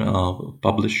Princeton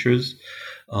publishers,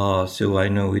 so I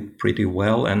know it pretty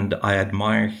well, and I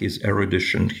admire his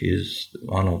erudition. He's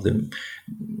one of the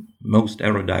most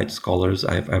erudite scholars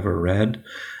I've ever read.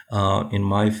 In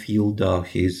my field,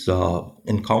 he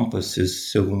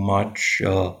encompasses so much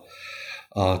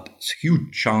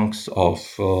huge chunks of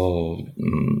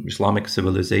Islamic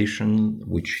civilization,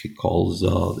 which he calls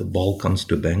the Balkans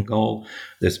to Bengal.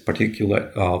 This particular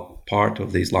part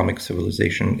of the Islamic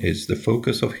civilization is the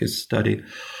focus of his study.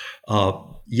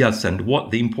 Yes, and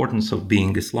what the importance of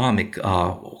being Islamic,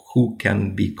 who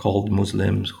can be called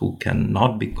Muslims, who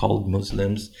cannot be called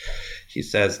Muslims. He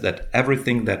says that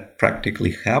everything that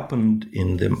practically happened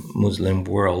in the Muslim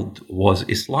world was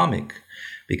Islamic,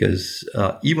 because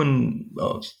even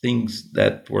things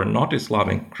that were not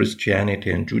Islamic,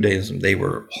 Christianity and Judaism, they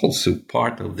were also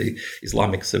part of the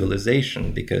Islamic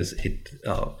civilization because it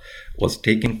was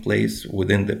taking place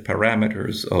within the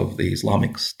parameters of the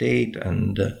Islamic State,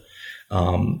 and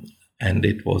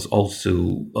it was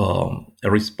also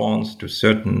a response to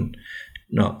certain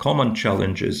common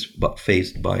challenges but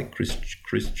faced by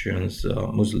Christians,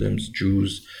 Muslims,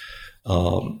 Jews,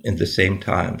 in the same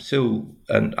time. So,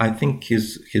 and I think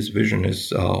his vision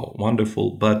is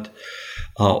wonderful. But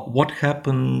what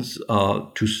happens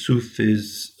to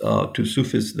Sufis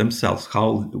themselves?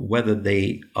 Whether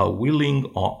they are willing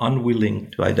or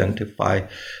unwilling to identify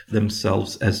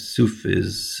themselves as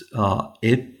Sufis,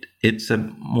 it's a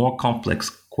more complex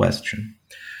question.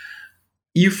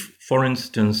 If, for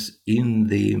instance, in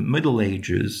the Middle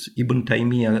Ages, Ibn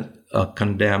Taymiyyah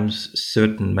condemns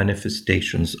certain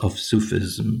manifestations of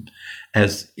Sufism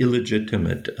as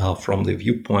illegitimate from the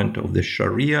viewpoint of the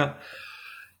Sharia,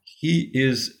 he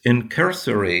is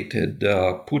incarcerated,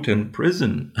 put in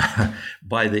prison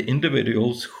by the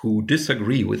individuals who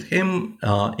disagree with him,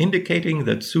 indicating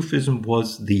that Sufism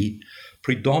was the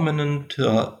predominant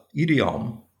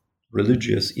idiom,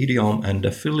 religious idiom and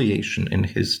affiliation in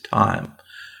his time.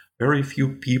 Very few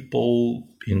people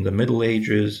in the Middle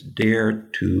Ages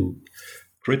dared to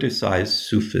criticize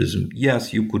Sufism.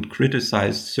 Yes, you could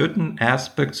criticize certain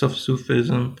aspects of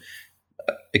Sufism,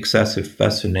 excessive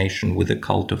fascination with the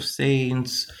cult of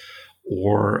saints,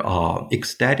 or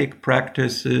ecstatic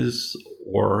practices,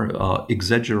 or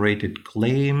exaggerated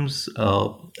claims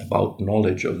about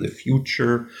knowledge of the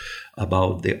future,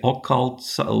 about the occult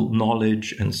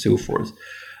knowledge, and so forth.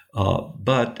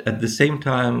 But at the same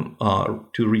time,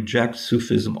 to reject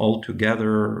Sufism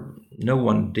altogether, no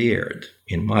one dared,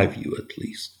 in my view at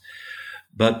least.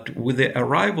 But with the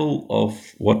arrival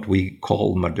of what we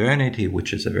call modernity,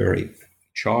 which is a very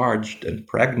charged and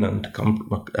pregnant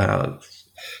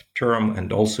term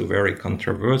and also very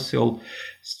controversial,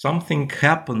 something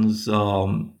happens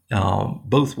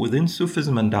both within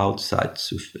Sufism and outside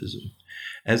Sufism,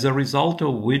 as a result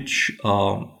of which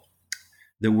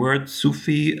the word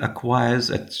Sufi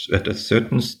acquires at a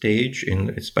certain stage,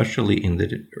 especially in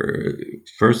the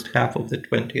first half of the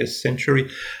 20th century,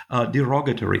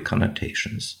 derogatory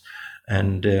connotations.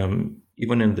 And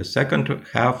even in the second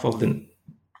half of the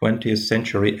 20th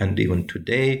century and even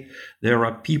today, there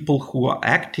are people who are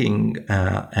acting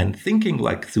and thinking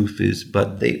like Sufis,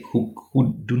 but who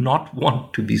do not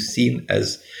want to be seen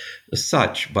as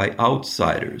such by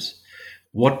outsiders.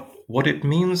 What it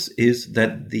means is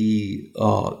that the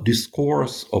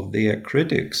discourse of their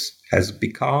critics has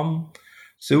become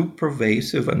so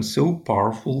pervasive and so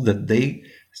powerful that they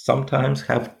sometimes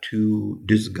have to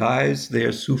disguise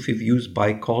their Sufi views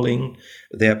by calling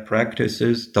their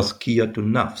practices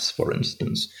tazkiyatun nafs, for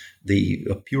instance, the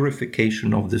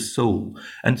purification of the soul,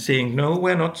 and saying, no,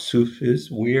 we're not Sufis,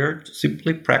 we're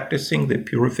simply practicing the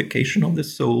purification of the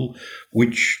soul,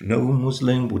 which no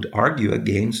Muslim would argue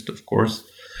against, of course,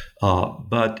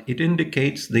 but it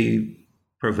indicates the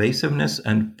pervasiveness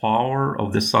and power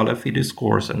of the Salafi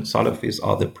discourse, and Salafis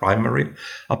are the primary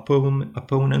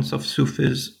opponents of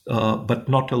Sufis, but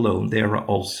not alone. There are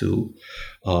also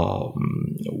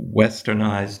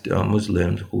westernized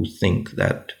Muslims who think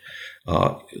that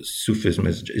Sufism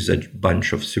is a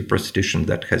bunch of superstition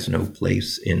that has no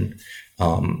place in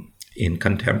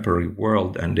contemporary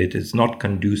world, and it is not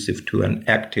conducive to an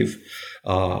active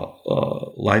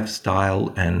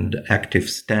lifestyle and active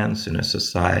stance in a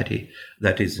society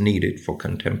that is needed for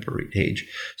contemporary age.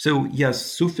 So yes,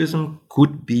 Sufism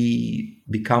could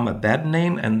become a bad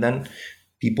name, and then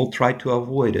people try to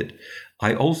avoid it.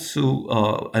 I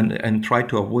also and try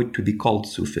to avoid to be called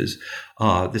Sufis.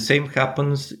 The same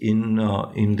happens in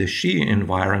the Shia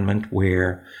environment,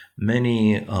 where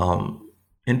many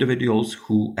individuals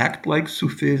who act like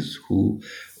Sufis, who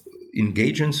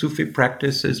engage in Sufi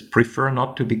practices, prefer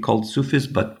not to be called Sufis,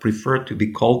 but prefer to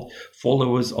be called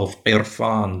followers of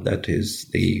Irfan, that is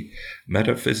the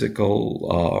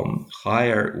metaphysical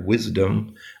higher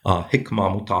wisdom,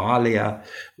 hikmah muta'aliya,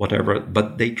 whatever.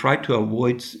 But they try to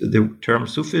avoid the term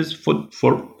Sufis for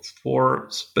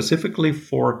specifically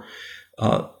for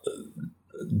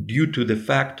due to the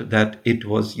fact that it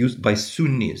was used by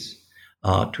Sunnis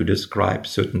to describe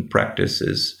certain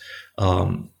practices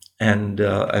and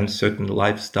certain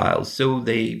lifestyles. So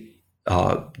they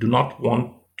do not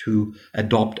want to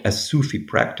adopt a Sufi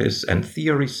practice and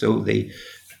theory. So they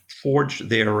forge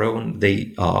their own.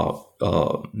 They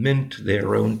mint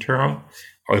their own term,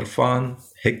 irfan,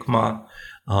 hikmah,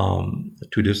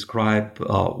 to describe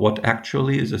what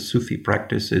actually is a Sufi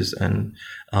practices and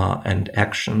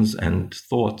actions and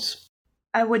thoughts.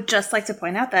 I would just like to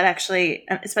point out that actually,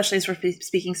 especially as we're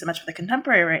speaking so much for the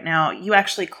contemporary right now, you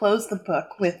actually close the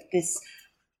book with this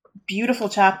beautiful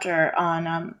chapter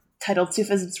on titled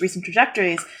Sufism's Recent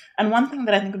Trajectories. And one thing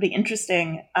that I think would be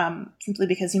interesting, simply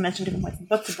because you mentioned different points in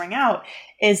the book to bring out,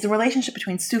 is the relationship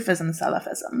between Sufism and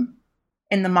Salafism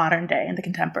in the modern day, in the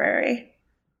contemporary.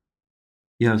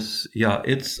 Yes, yeah,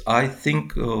 I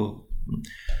think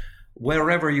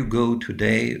wherever you go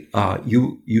today,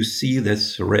 you see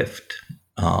this rift.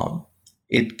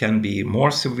 It can be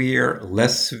more severe,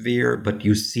 less severe, but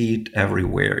you see it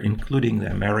everywhere, including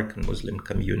the American Muslim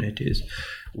communities,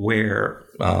 where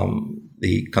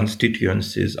the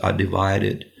constituencies are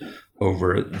divided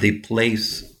over the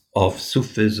place of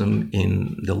Sufism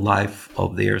in the life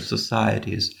of their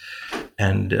societies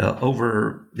and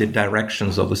over the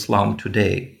directions of Islam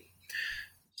today.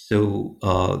 So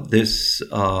this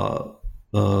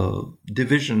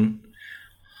division,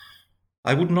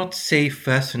 I would not say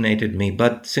fascinated me,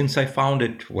 but since I found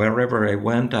it wherever I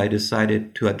went, I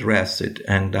decided to address it.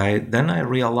 And then I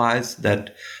realized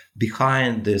that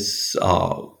behind this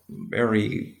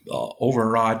very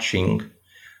overarching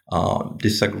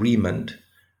disagreement,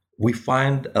 we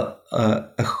find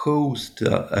a host,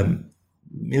 a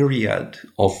myriad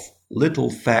of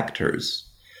little factors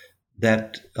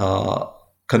that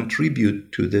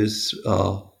contribute to this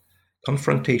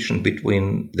confrontation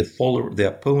between the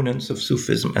opponents of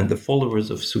Sufism and the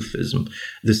followers of Sufism,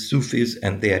 the Sufis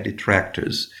and their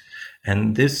detractors.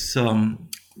 And this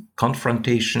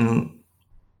confrontation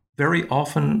very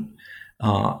often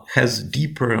has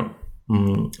deeper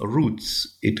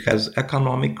roots. It has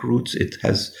economic roots, it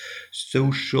has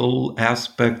social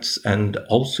aspects, and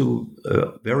also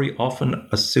very often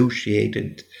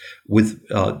associated with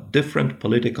different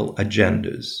political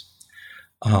agendas.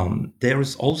 There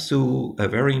is also a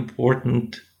very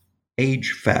important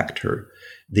age factor.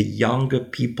 The younger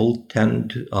people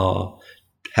tend in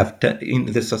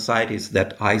the societies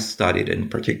that I studied in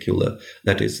particular,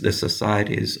 that is the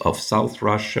societies of South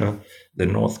Russia, the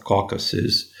North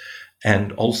Caucasus,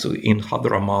 and also in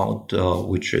Hadramaut,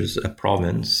 which is a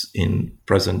province in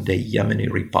present-day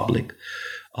Yemeni Republic,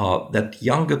 that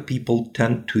younger people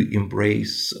tend to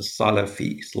embrace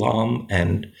Salafi Islam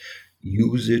and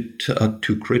use it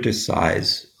to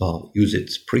criticize, use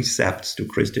its precepts to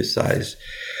criticize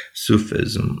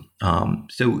Sufism.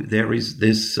 So there is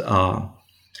this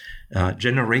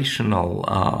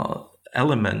generational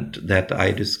element that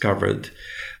I discovered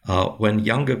when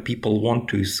younger people want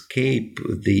to escape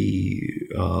the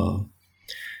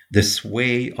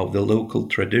sway of the local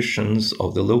traditions,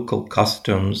 of the local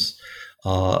customs,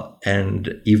 when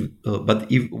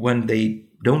they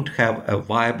don't have a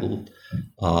viable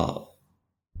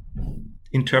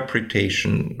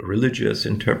interpretation, religious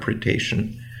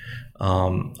interpretation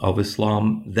of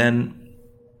Islam, then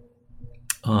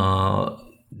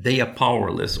they are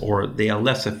powerless or they are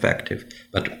less effective.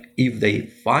 But if they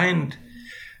find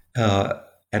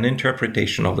an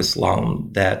interpretation of Islam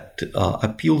that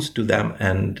appeals to them,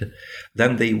 and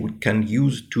then they can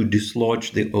use to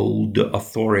dislodge the old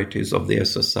authorities of their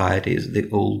societies, the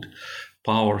old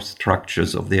power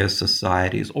structures of their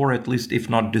societies, or at least, if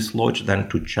not dislodge them,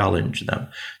 to challenge them.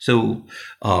 So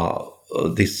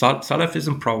the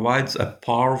Salafism provides a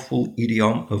powerful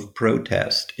idiom of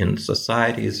protest in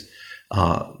societies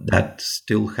that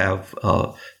still have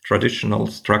traditional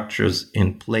structures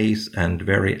in place and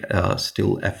very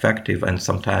still effective and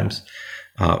sometimes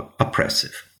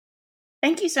oppressive.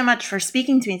 Thank you so much for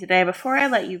speaking to me today. Before I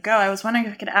let you go, I was wondering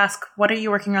if I could ask, what are you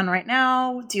working on right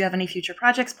now? Do you have any future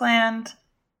projects planned?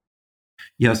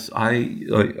 Yes, I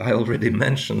already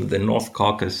mentioned the North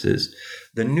Caucasus.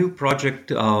 The new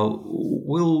project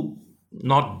will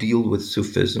not deal with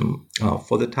Sufism.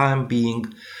 For the time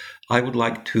being, I would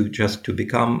like to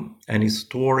become an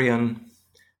historian,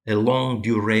 a longue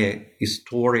durée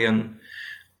historian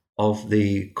of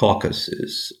the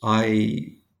Caucasus.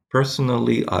 I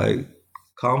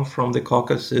come from the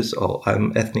Caucasus.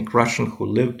 I'm ethnic Russian who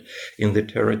lived in the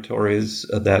territories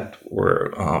that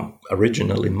were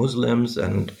originally Muslims,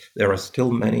 and there are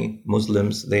still many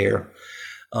Muslims there.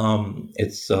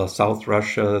 It's South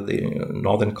Russia, the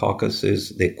Northern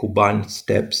Caucasus, the Kuban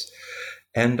steppes.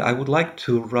 And I would like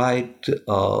to write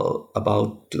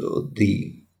about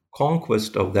the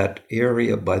conquest of that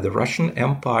area by the Russian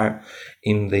Empire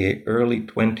in the early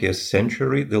 20th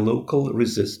century, the local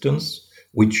resistance,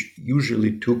 which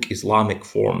usually took Islamic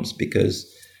forms because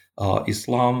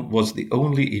Islam was the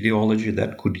only ideology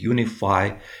that could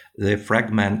unify the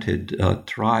fragmented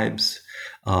tribes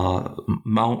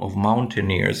of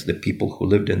mountaineers, the people who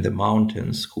lived in the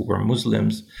mountains, who were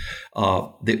Muslims.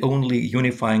 The only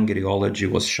unifying ideology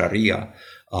was Sharia,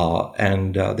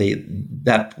 and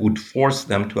that would force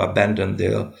them to abandon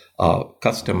their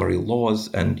customary laws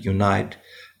and unite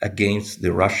against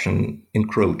the Russian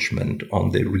encroachment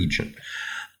on the region.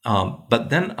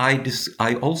 But then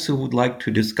I also would like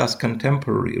to discuss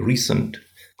contemporary, recent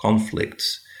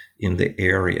conflicts in the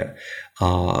area,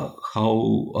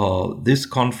 how these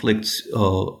conflicts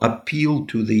appeal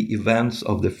to the events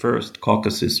of the First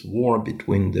Caucasus War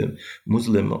between the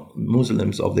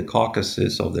Muslims of the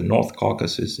Caucasus, of the North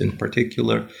Caucasus in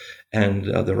particular, and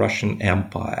the Russian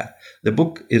Empire. The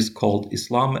book is called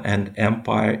Islam and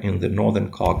Empire in the Northern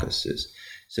Caucasus.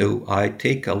 So I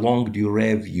take a longue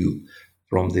durée view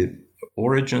from the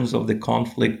origins of the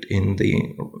conflict in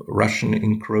the Russian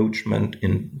encroachment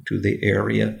into the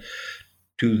area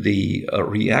to the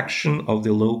reaction of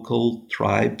the local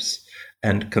tribes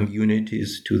and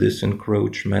communities to this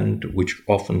encroachment, which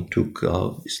often took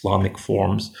Islamic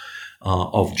forms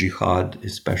of jihad,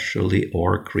 especially,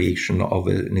 or creation of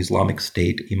an Islamic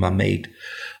State imamate,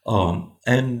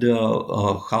 and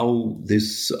how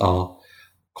this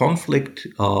conflict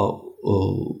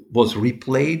was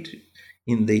replayed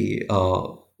in the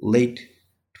late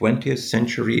 20th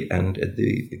century and at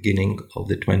the beginning of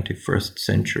the 21st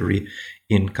century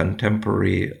in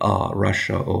contemporary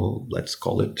Russia, or let's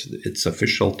call it its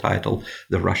official title,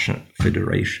 the Russian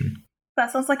Federation.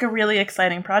 That sounds like a really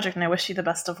exciting project, and I wish you the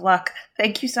best of luck.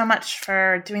 Thank you so much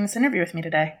for doing this interview with me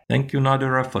today. Thank you,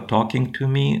 Nadira, for talking to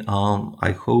me.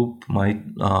 I hope my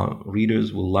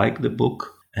readers will like the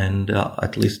book, and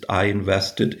at least I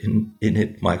invested in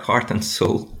it my heart and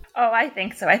soul. Oh, I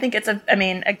think so. I think it's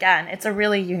a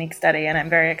really unique study, and I'm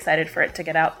very excited for it to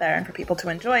get out there and for people to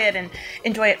enjoy it, and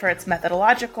enjoy it for its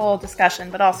methodological discussion,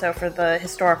 but also for the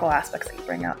historical aspects that you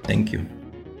bring up. Thank you.